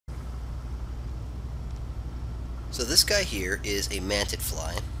So this guy here is a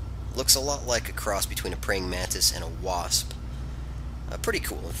Mantidfly. Looks a lot like a cross between a praying mantis and a wasp. Pretty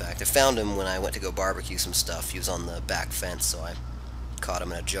cool, in fact. I found him when I went to go barbecue some stuff. He was on the back fence, so I caught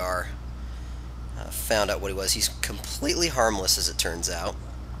him in a jar. Found out what he was. He's completely harmless, as it turns out.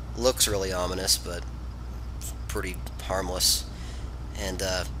 Looks really ominous, but pretty harmless. And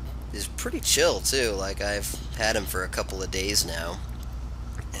is pretty chill, too. Like, I've had him for a couple of days now.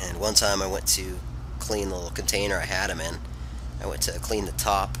 And one time I went to clean the little container I had him in. I went to clean the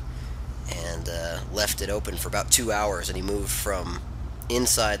top and left it open for about 2 hours, and he moved from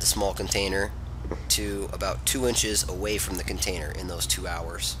inside the small container to about 2 inches away from the container in those 2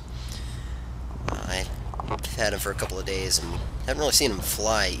 hours. I had him for a couple of days and haven't really seen him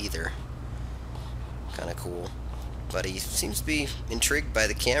fly either. Kind of cool. But he seems to be intrigued by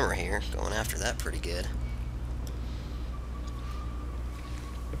the camera here, going after that pretty good.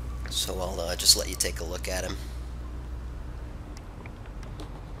 So I'll just let you take a look at him.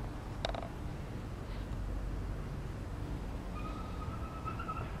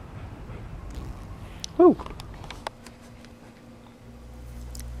 Woo!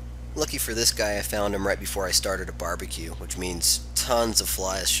 Lucky for this guy, I found him right before I started a barbecue, which means tons of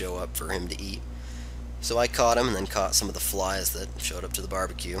flies show up for him to eat. So I caught him and then caught some of the flies that showed up to the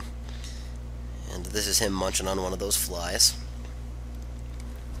barbecue. And this is him munching on one of those flies.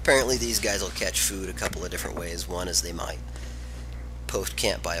 Apparently these guys will catch food a couple of different ways. One is they might post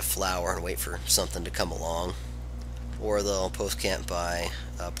camp by a flower and wait for something to come along. Or they'll post camp by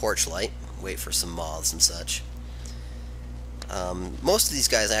a porch light, wait for some moths and such. Most of these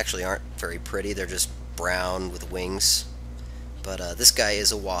guys actually aren't very pretty. They're just brown with wings. But this guy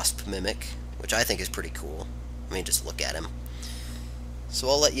is a wasp mimic, which I think is pretty cool. I mean, just look at him. So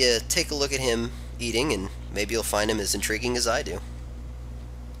I'll let you take a look at him eating, and maybe you'll find him as intriguing as I do.